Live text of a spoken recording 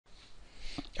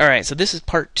Alright, so this is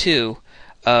part 2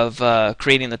 of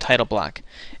creating the title block.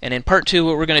 And in part 2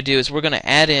 what we're going to do is we're going to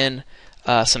add in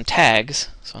some tags.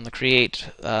 So on the create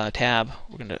tab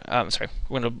we're going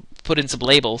to put in some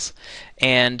labels,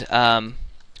 and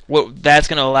what that's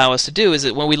going to allow us to do is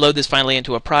that when we load this finally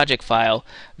into a project file,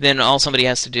 then all somebody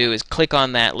has to do is click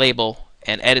on that label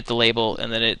and edit the label,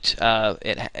 and then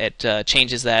it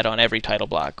changes that on every title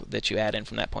block that you add in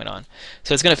from that point on.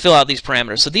 So it's going to fill out these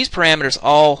parameters. So these parameters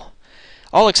all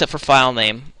except for file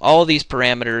name, all of these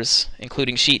parameters,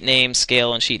 including sheet name,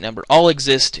 scale, and sheet number, all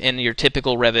exist in your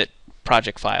typical Revit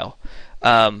project file.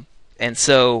 And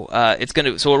so it's going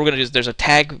to. So what we're going to do is there's a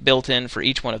tag built in for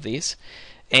each one of these,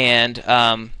 and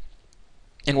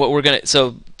what we're going to.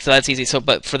 So that's easy. So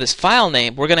but for this file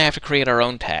name, we're going to have to create our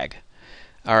own tag.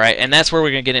 All right, and that's where we're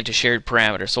going to get into shared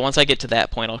parameters. So once I get to that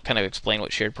point, I'll kind of explain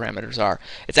what shared parameters are.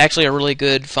 It's actually a really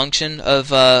good function of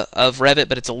Revit,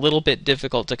 but it's a little bit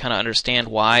difficult to kind of understand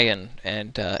why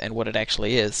and what it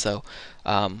actually is. So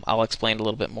I'll explain a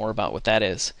little bit more about what that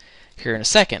is here in a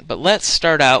second. But let's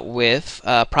start out with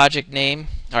project name.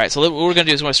 All right, so what we're going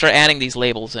to do is we're going to start adding these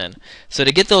labels in. So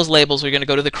to get those labels, we're going to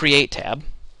go to the Create tab,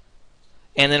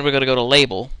 and then we're going to go to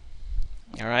Label.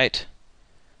 All right,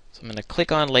 so I'm going to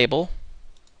click on Label.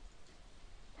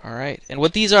 All right, and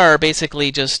what these are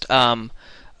basically just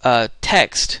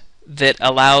text that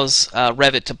allows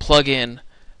Revit to plug in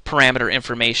parameter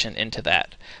information into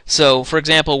that. So, for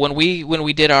example, when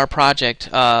we did our project,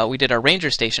 we did our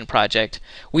Ranger Station project.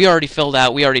 We already filled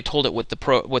out. We already told it what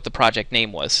the project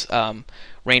name was,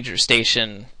 Ranger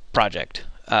Station Project,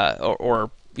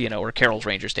 or Carol's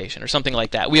Ranger Station, or something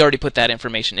like that. We already put that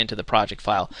information into the project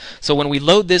file. So when we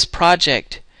load this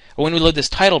project, or when we load this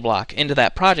title block into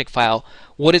that project file,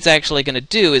 what it's actually going to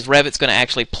do is Revit's going to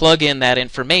actually plug in that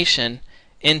information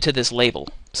into this label.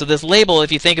 So this label,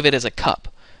 if you think of it as a cup,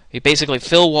 you basically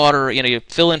fill water, you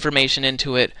fill information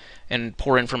into it and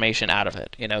pour information out of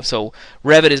it. So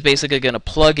Revit is basically going to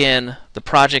plug in the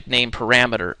project name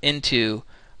parameter into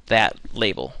that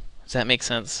label. Does that make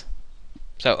sense?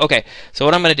 So okay, so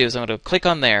what I'm going to do is I'm going to click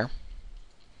on there.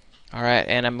 All right,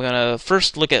 and I'm going to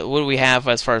first look at what do we have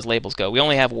as far as labels go. We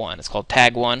only have one. It's called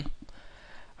Tag 1.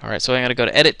 All right, so I'm going to go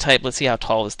to Edit Type. Let's see how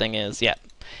tall this thing is. Yeah,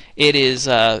 it is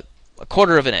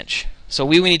 1/4 of an inch. So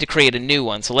we need to create a new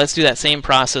one. So let's do that same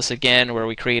process again, where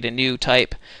we create a new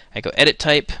type. I go Edit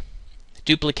Type,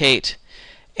 Duplicate,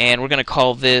 and we're going to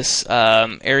call this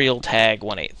Aerial Tag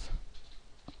 1/8.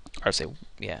 Or say,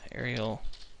 yeah, Aerial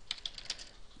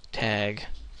Tag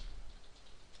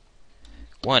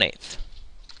 1/8.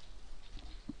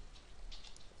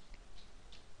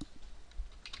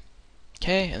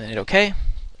 Okay, and then hit OK.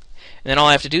 And then all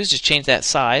I have to do is just change that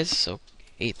size, so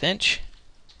 1/8 inch.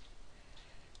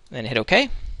 And then hit OK.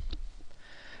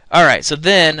 Alright, so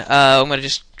then I'm going to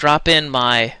just drop in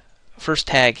my first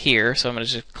tag here. So I'm going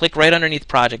to just click right underneath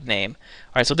project name.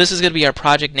 Alright, so this is going to be our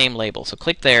project name label. So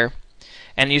click there,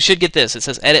 and you should get this. It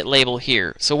says Edit Label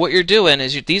here. So what you're doing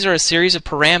is these are a series of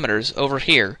parameters over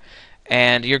here,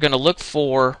 and you're going to look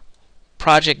for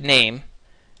project name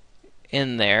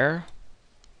in there.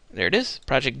 There it is,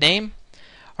 project name.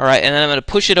 All right, and then I'm going to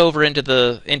push it over into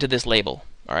this label.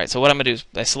 All right, so what I'm going to do is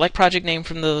I select project name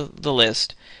from the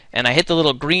list, and I hit the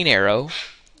little green arrow.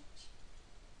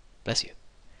 Bless you.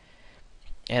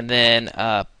 And then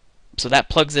so that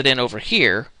plugs it in over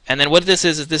here. And then what this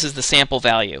is this is the sample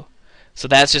value. So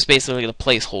that's just basically the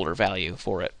placeholder value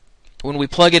for it. When we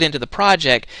plug it into the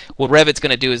project, what Revit's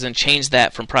going to do is then change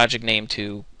that from project name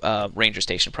to Ranger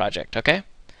Station project. Okay.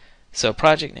 So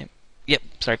project name. Yep.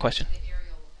 Sorry. Question.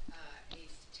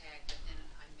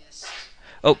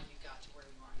 Oh.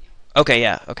 Okay.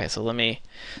 Yeah. Okay. So let me.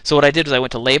 So what I did was I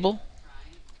went to Label,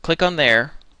 click on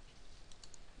there.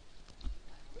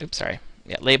 Oops. Sorry.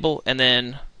 Yeah. Label, and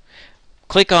then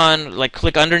click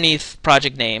underneath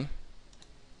project name.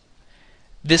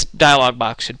 This dialog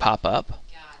box should pop up.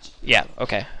 Gotcha. Yeah.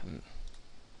 Okay.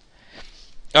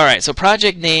 All right. So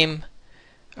project name.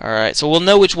 All right. So we'll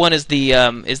know which one is the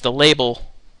label,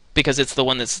 because it's the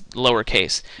one that's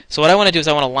lowercase. So what I want to do is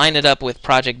I want to line it up with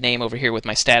project name over here with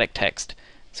my static text.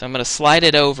 So I'm going to slide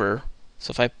it over.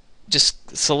 So if I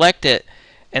just select it,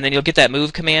 and then you'll get that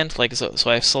move command. So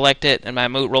I select it, and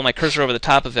roll my cursor over the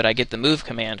top of it, I get the move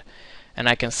command, and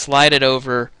I can slide it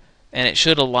over, and it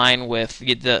should align with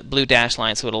the blue dash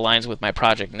line, so it aligns with my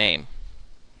project name.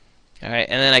 All right,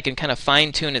 and then I can kind of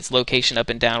fine-tune its location up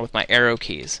and down with my arrow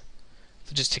keys.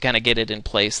 Just to kind of get it in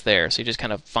place there. So you just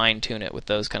kind of fine-tune it with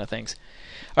those kind of things.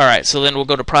 Alright, so then we'll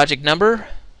go to project number,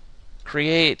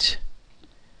 create,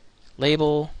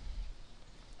 label.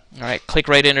 Alright, click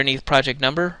right underneath project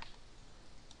number.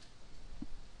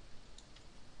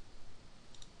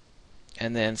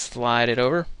 and then slide it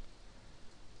over.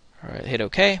 Alright, hit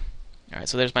OK. Alright,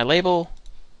 so there's my label.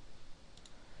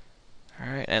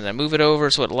 Alright, and then move it over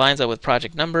so it lines up with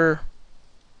project number.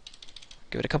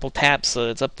 Give it a couple taps so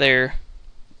it's up there.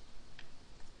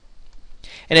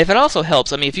 And if it also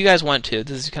helps, I mean, if you guys want to,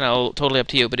 this is kind of totally up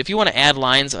to you, but if you want to add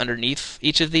lines underneath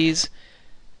each of these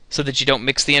so that you don't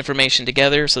mix the information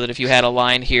together, so that if you had a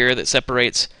line here that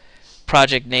separates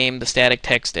project name, the static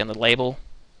text, and the label,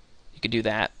 you could do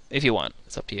that if you want.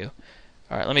 It's up to you.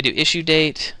 Alright, let me do issue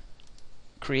date,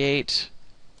 create,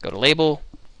 go to label,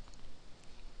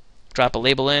 drop a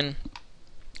label in.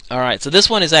 Alright, so this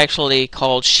one is actually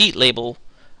called sheet label,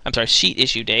 I'm sorry, sheet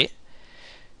issue date.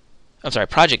 I'm sorry,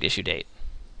 project issue date.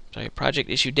 Sorry, project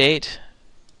issue date.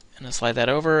 And then slide that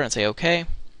over and say OK.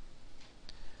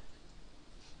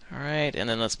 Alright, and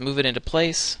then let's move it into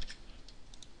place.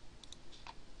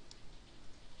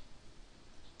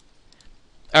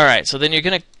 Alright, so then you're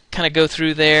going to kind of go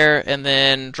through there and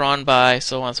then drawn by,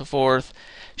 so on and so forth.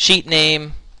 Sheet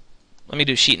name. Let me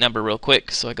do sheet number real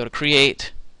quick. So I go to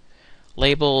create,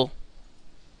 label.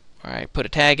 Alright, put a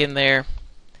tag in there.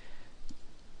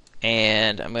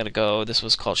 And I'm going to go, this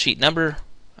was called sheet number.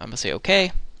 I'm going to say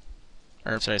OK.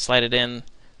 Or sorry, slide it in,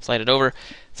 slide it over,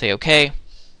 say OK.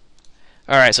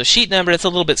 Alright, so sheet number, it's a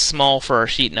little bit small for our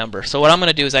sheet number. So what I'm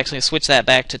going to do is actually switch that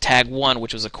back to tag 1,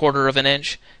 which was 1/4 of an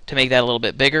inch, to make that a little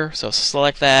bit bigger. So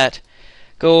select that,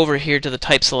 go over here to the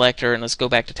type selector, and let's go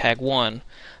back to tag 1.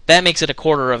 That makes it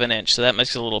 1/4 of an inch, so that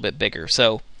makes it a little bit bigger.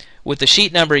 So with the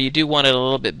sheet number, you do want it a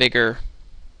little bit bigger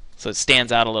so it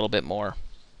stands out a little bit more.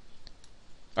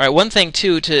 All right, one thing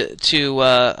too to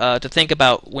think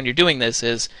about when you're doing this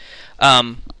is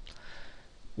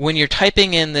when you're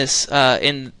typing in this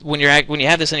when you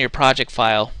have this in your project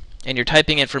file and you're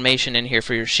typing information in here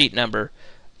for your sheet number,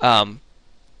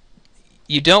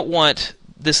 you don't want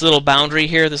this little boundary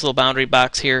here, this little boundary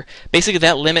box here. Basically,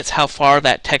 that limits how far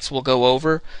that text will go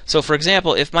over. So, for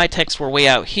example, if my text were way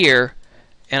out here,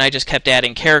 and I just kept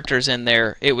adding characters in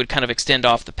there, it would kind of extend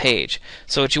off the page.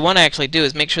 So what you want to actually do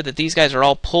is make sure that these guys are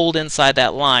all pulled inside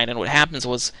that line, and what happens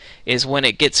is when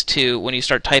it gets to, when you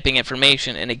start typing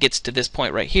information and it gets to this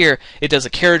point right here, it does a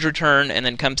carriage return and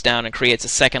then comes down and creates a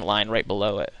second line right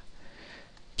below it.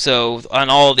 So on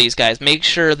all of these guys, make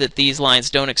sure that these lines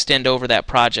don't extend over that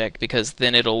project, because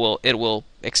then it will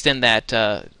extend that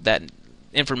that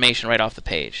information right off the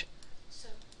page.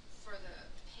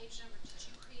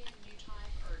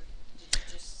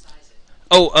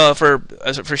 Oh,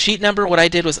 for sheet number, what I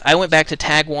did was I went back to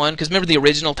tag 1, because remember the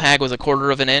original tag was 1/4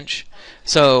 of an inch.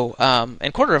 So,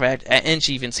 and 1/4 of an inch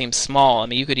even seems small. I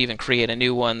mean, you could even create a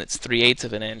new one that's 3/8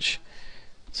 of an inch.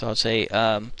 So I'll say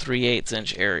 3/8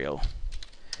 inch Arial,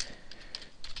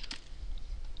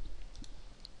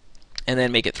 and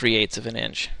then make it 3/8 of an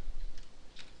inch.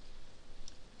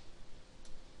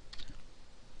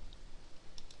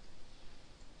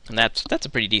 And that's a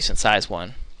pretty decent size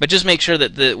one. But just make sure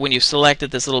that when you've selected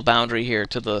this little boundary here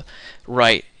to the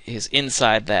right is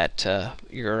inside that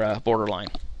your borderline.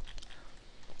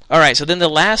 Alright, so then the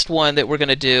last one that we're going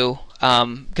to do,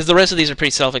 because the rest of these are pretty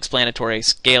self-explanatory,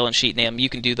 scale and sheet name, you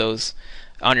can do those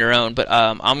on your own, but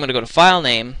I'm going to go to file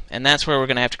name, and that's where we're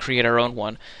going to have to create our own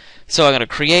one. So I'm going to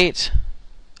create,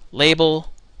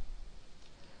 label,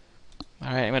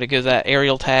 alright, I'm going to give that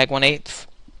Arial tag 1/8.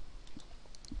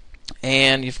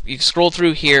 And you scroll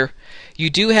through here.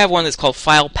 You do have one that's called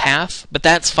file path, but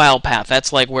that's file path.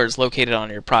 That's like where it's located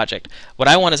on your project. What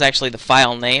I want is actually the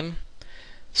file name.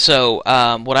 So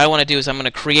what I want to do is I'm going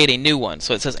to create a new one.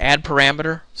 So it says add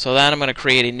parameter. So then I'm going to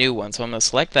create a new one. So I'm going to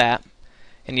select that,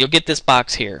 and you'll get this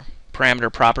box here,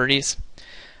 parameter properties.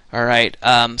 All right.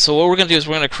 So what we're going to do is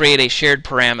we're going to create a shared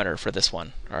parameter for this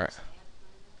one. All right.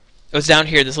 It's down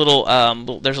here. This little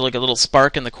there's like a little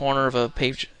spark in the corner of a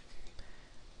page.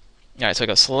 Alright, so I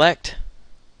go select.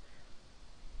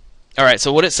 Alright,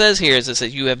 so what it says here is it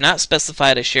says you have not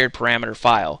specified a shared parameter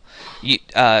file.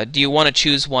 Do you want to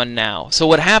choose one now? So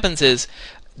what happens is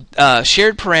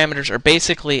shared parameters are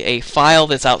basically a file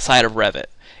that's outside of Revit.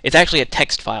 It's actually a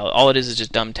text file. All it is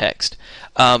just dumb text.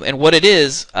 And what it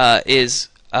is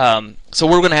so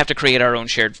we're going to have to create our own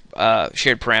shared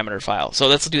parameter file. So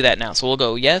let's do that now. So we'll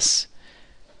go yes.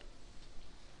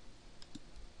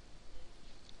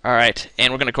 Alright,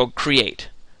 and we're going to go create.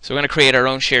 So we're going to create our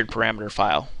own shared parameter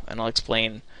file, and I'll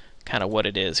explain kind of what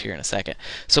it is here in a second.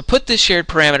 So put this shared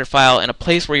parameter file in a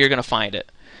place where you're going to find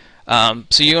it.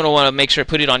 So you're going to want to make sure to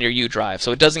put it on your U drive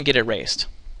so it doesn't get erased.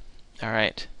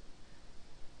 Alright.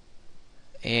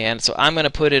 And so I'm going to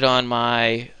put it on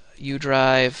my U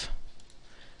drive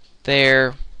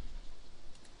there.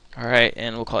 Alright,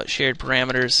 and we'll call it shared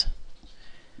parameters.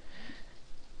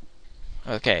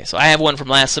 Okay, so I have one from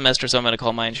last semester, so I'm going to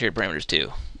call mine shared parameters 2.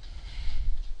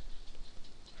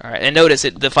 All right, and notice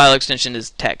the file extension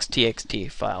is text,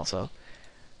 txt file. So,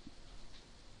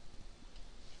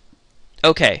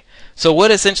 okay, so what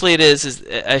essentially it is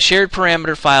a shared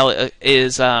parameter file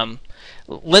is.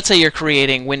 Let's say you're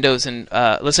creating windows and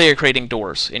let's say you're creating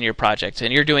doors in your project,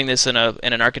 and you're doing this in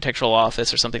an architectural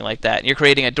office or something like that. And you're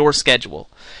creating a door schedule,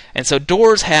 and so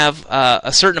doors have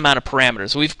a certain amount of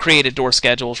parameters. We've created door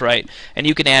schedules, right? And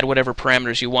you can add whatever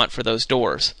parameters you want for those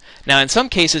doors. Now, in some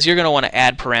cases, you're going to want to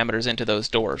add parameters into those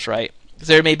doors, right?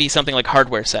 There may be something like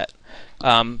hardware set.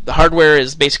 The hardware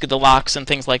is basically the locks and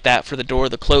things like that for the door,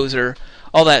 the closer,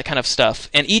 all that kind of stuff.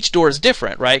 And each door is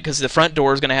different, right? Because the front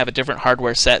door is going to have a different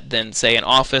hardware set than, say, an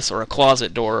office or a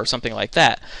closet door or something like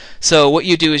that. So what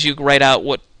you do is you write out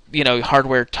what,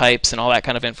 hardware types and all that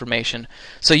kind of information.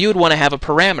 So you would want to have a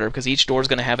parameter because each door is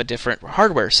going to have a different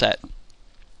hardware set.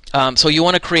 So you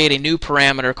want to create a new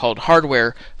parameter called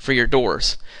hardware for your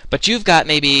doors. But you've got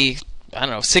maybe, I don't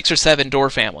know, 6 or 7 door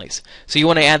families. So you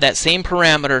want to add that same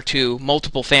parameter to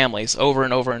multiple families over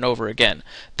and over and over again.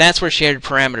 That's where shared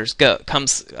parameters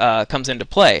comes into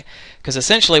play. Because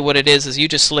essentially what it is you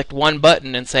just select one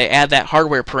button and say add that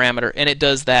hardware parameter, and it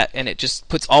does that, and it just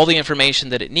puts all the information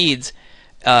that it needs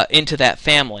into that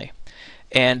family.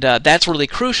 And that's really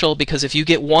crucial because if you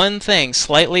get one thing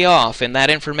slightly off in that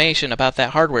information about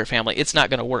that hardware family, it's not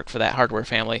going to work for that hardware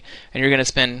family, and you're going to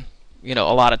spend a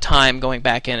lot of time going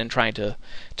back in and trying to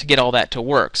get all that to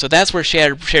work. So that's where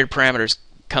shared parameters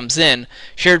comes in.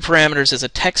 Shared parameters is a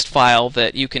text file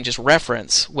that you can just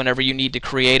reference whenever you need to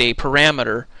create a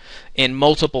parameter in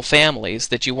multiple families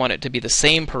that you want it to be the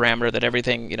same parameter that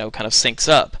everything kind of syncs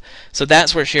up. So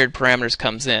that's where shared parameters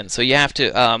comes in. So you have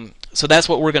to so that's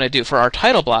what we're going to do for our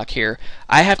title block here.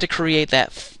 I have to create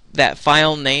that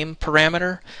file name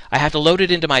parameter. I have to load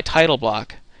it into my title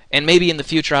block. And maybe in the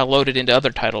future I'll load it into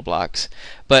other title blocks.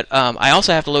 But I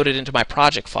also have to load it into my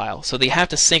project file. So they have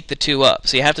to sync the two up.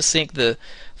 So you have to sync the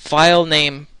file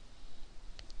name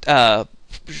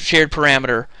shared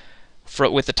parameter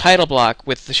with the title block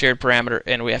with the shared parameter,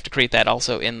 and we have to create that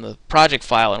also in the project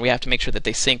file, and we have to make sure that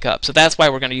they sync up. So that's why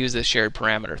we're going to use this shared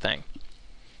parameter thing.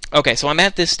 Okay, so I'm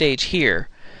at this stage here.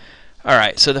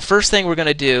 Alright, so the first thing we're going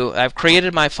to do, I've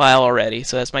created my file already,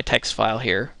 so that's my text file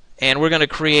here. And we're going to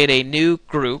create a new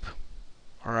group.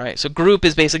 Alright, so group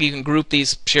is basically you can group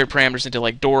these shared parameters into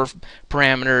like door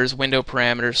parameters, window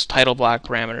parameters, title block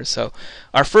parameters. So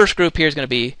our first group here is going to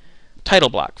be title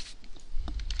block.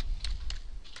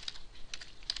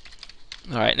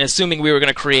 Alright, and assuming we were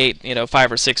going to create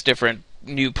 5 or 6 different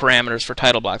new parameters for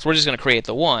title blocks, we're just going to create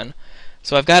the one.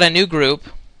 So I've got a new group,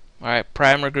 alright,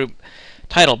 primary group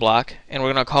title block, and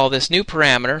we're going to call this new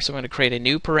parameter. So I'm going to create a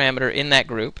new parameter in that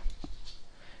group.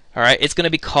 Alright, it's going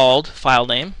to be called file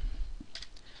name.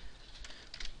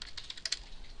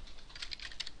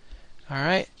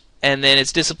 Alright, and then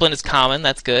its discipline is common,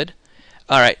 that's good.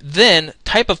 Alright, then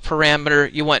type of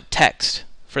parameter, you want text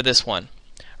for this one.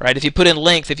 Alright, if you put in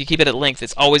length, if you keep it at length,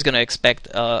 it's always going to expect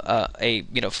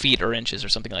feet or inches or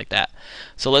something like that.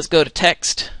 So let's go to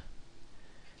text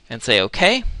and say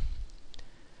OK,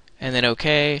 and then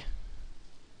OK,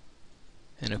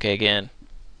 and OK again.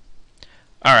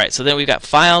 Alright, so then we've got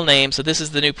file name. So this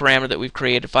is the new parameter that we've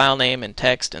created, file name and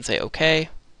text, and say OK.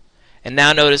 And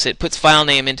now notice it puts file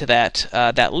name into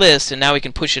that list, and now we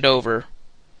can push it over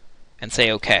and say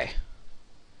OK.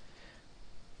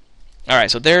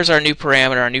 Alright, so there's our new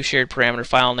parameter, our new shared parameter,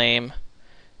 file name,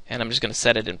 and I'm just going to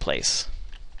set it in place.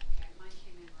 Mine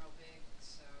came in real big,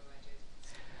 so I did.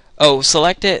 Oh,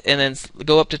 select it and then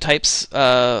go up to types,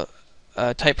 type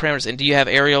parameters. And do you have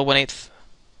Arial 1/8?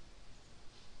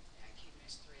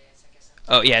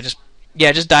 Oh yeah,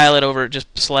 just dial it over.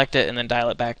 Just select it and then dial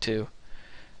it back to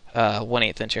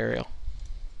 1/8 inch Arial.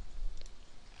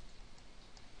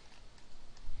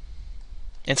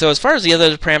 And so as far as the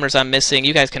other parameters I'm missing,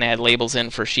 you guys can add labels in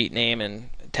for sheet name and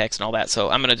text and all that. So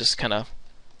I'm going to just kind of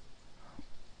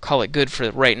call it good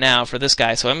for right now for this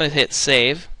guy. So I'm going to hit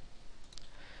save.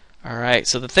 All right.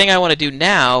 So the thing I want to do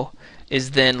now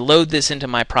is then load this into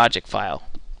my project file.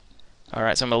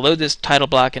 Alright, so I'm going to load this title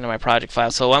block into my project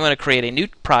file. So I'm going to create a new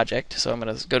project. So I'm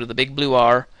going to go to the big blue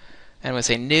R, and I'm going to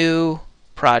say new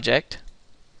project.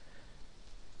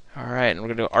 Alright, and we're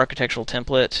going to do architectural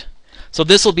template. So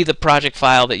this will be the project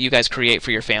file that you guys create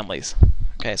for your families.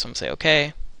 Okay, so I'm going to say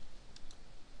OK.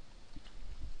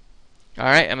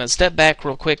 Alright, I'm going to step back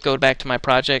real quick, go back to my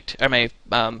project, or my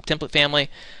template family.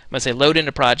 I'm going to say load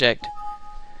into project.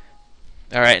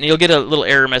 Alright, and you'll get a little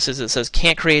error message that says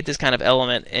can't create this kind of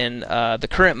element in the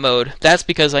current mode. That's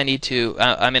because I need to,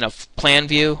 I'm in a plan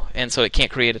view, and so it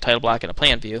can't create a title block in a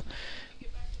plan view.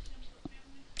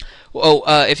 Oh,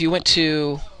 if you went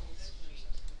to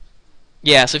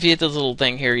yeah, so if you hit this little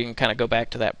thing here, you can kind of go back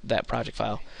to that project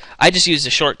file. I just used a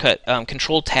shortcut.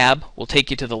 Control Tab will take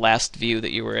you to the last view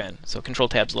that you were in. So Control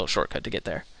Tab's a little shortcut to get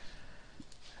there.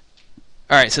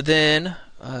 All right, so then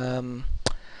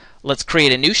let's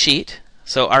create a new sheet.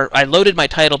 So I loaded my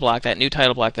title block, that new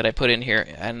title block that I put in here,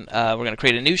 and we're going to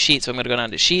create a new sheet. So I'm going to go down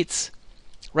to Sheets,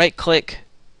 right-click,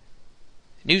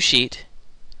 New Sheet.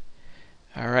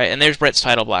 All right, and there's Brett's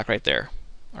title block right there.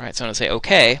 All right, so I'm going to say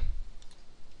OK.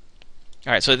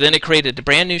 All right, so then it created a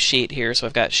brand new sheet here. So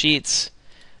I've got Sheets,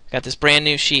 got this brand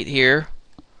new sheet here.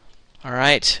 All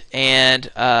right,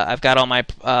 and I've got all my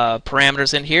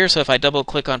parameters in here. So if I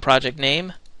double-click on project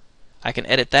name, I can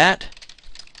edit that.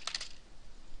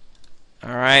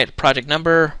 All right, project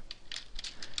number.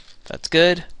 That's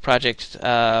good. Project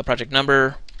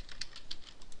number.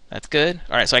 That's good.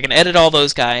 All right, so I can edit all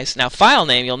those guys. Now, file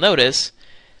name, you'll notice,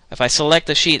 if I select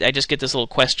the sheet, I just get this little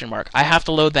question mark. I have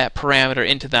to load that parameter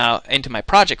into my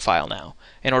project file now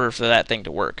in order for that thing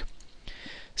to work.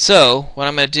 So what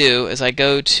I'm going to do is I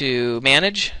go to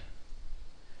Manage.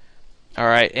 All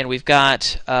right, and we've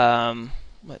got,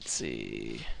 let's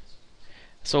see.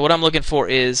 So what I'm looking for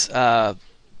is, I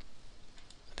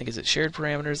think, is it shared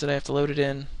parameters that I have to load it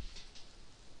in?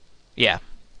 Yeah.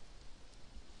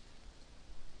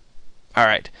 All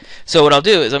right. So what I'll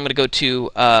do is I'm going to go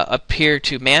to up here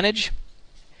to Manage,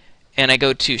 and I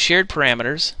go to Shared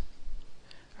Parameters.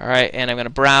 All right, and I'm going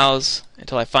to browse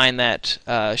until I find that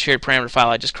shared parameter file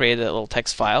I just created, that little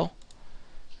text file.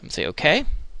 I'm going to say OK.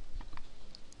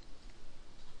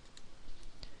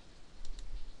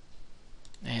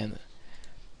 And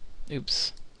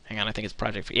oops, hang on, I think it's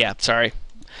project. Yeah, sorry,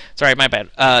 my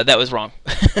bad. That was wrong.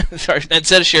 Sorry.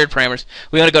 Instead of shared parameters,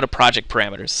 we want to go to project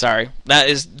parameters. Sorry,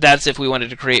 that's if we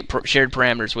wanted to create shared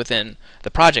parameters within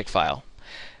the project file.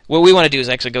 What we want to do is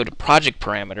actually go to project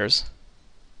parameters.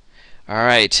 All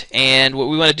right, and what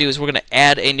we want to do is we're going to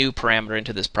add a new parameter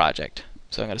into this project.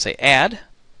 So I'm going to say add.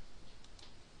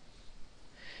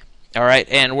 All right,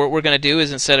 and what we're going to do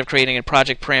is, instead of creating a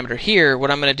project parameter here,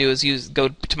 what I'm going to do is go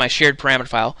to my shared parameter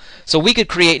file. So we could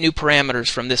create new parameters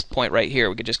from this point right here.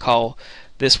 We could just call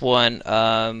this one,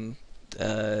 I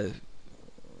don't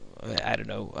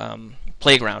know,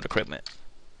 playground equipment.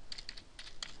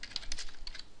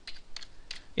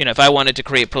 You know, if I wanted to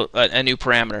create a new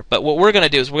parameter. But what we're going to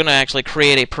do is we're going to actually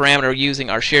create a parameter using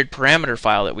our shared parameter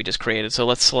file that we just created. So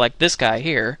let's select this guy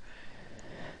here.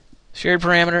 Shared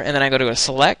parameter, and then I go to a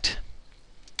select,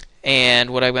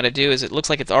 and what I'm going to do is, it looks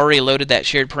like it's already loaded that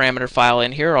shared parameter file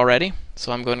in here already.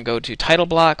 So I'm going to go to title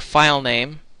block, file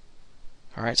name.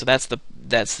 All right, so that's the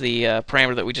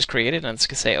parameter that we just created, and I'm just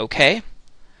going to say OK.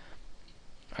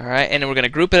 All right, and then we're going to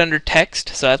group it under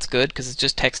text, so that's good because it's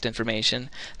just text information.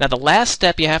 Now the last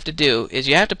step you have to do is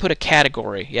you have to put a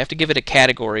category. You have to give it a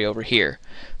category over here.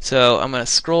 So I'm going to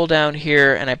scroll down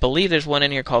here, and I believe there's one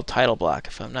in here called title block,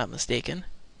 if I'm not mistaken.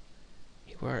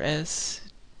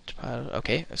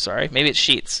 Okay, sorry, maybe it's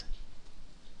sheets.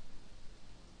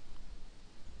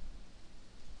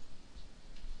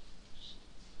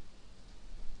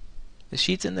 The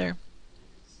sheets in there?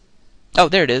 Oh,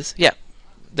 there it is. Yeah,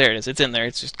 there it is. It's in there.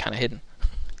 It's just kind of hidden.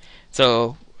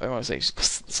 So I want to say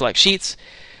select sheets.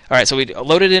 All right, so we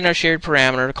loaded in our shared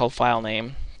parameter called file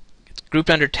name. It's grouped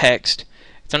under text.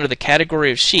 It's under the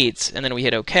category of sheets, and then we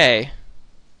hit OK,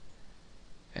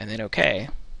 and then OK.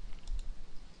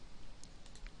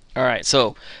 All right,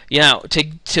 so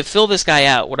to fill this guy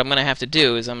out, what I'm going to have to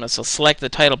do is I'm going to select the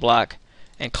title block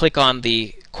and click on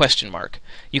the question mark.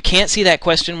 You can't see that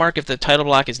question mark if the title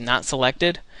block is not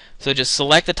selected. So just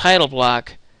select the title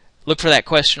block, look for that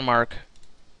question mark,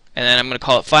 and then I'm going to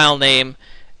call it file name,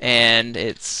 and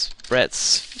it's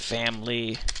Brett's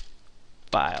family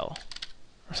file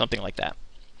or something like that.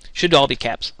 Should all be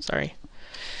caps. Sorry.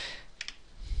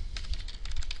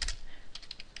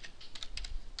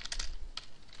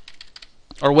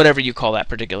 Or whatever you call that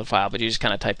particular file, but you just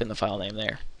kind of type in the file name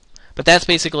there. But that's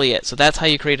basically it. So that's how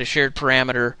you create a shared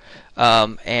parameter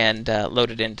and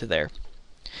load it into there.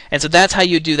 And so that's how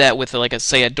you do that with, like,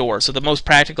 say, a door. So the most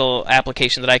practical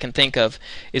application that I can think of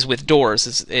is with doors.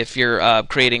 Is if you're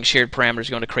creating shared parameters,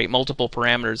 you're going to create multiple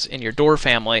parameters in your door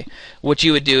family. What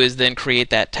you would do is then create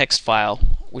that text file,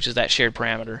 which is that shared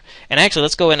parameter. And actually,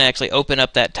 let's go in and actually open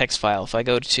up that text file. If I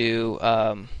go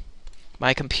to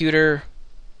my computer,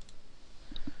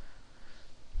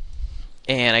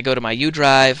 and I go to my U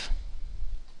drive,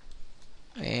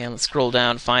 and let's scroll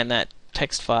down, find that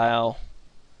text file.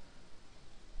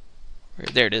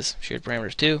 There it is, shared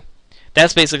parameters 2.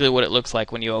 That's basically what it looks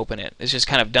like when you open it. It's just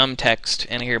kind of dumb text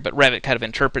in here, but Revit kind of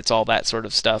interprets all that sort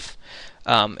of stuff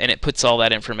and it puts all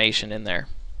that information in there.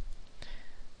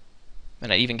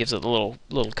 And it even gives it a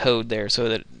little code there so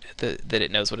that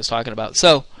it knows what it's talking about.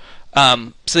 So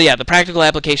yeah, the practical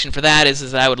application for that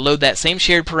is that I would load that same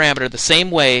shared parameter the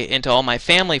same way into all my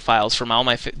family files from all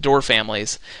my door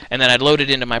families, and then I'd load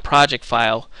it into my project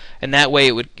file, and that way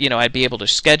it would, I'd be able to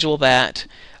schedule that,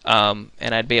 and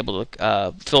I'd be able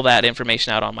to fill that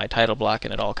information out on my title block,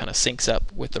 and it all kind of syncs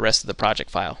up with the rest of the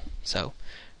project file. So,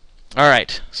 all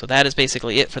right, so that is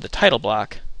basically it for the title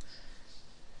block.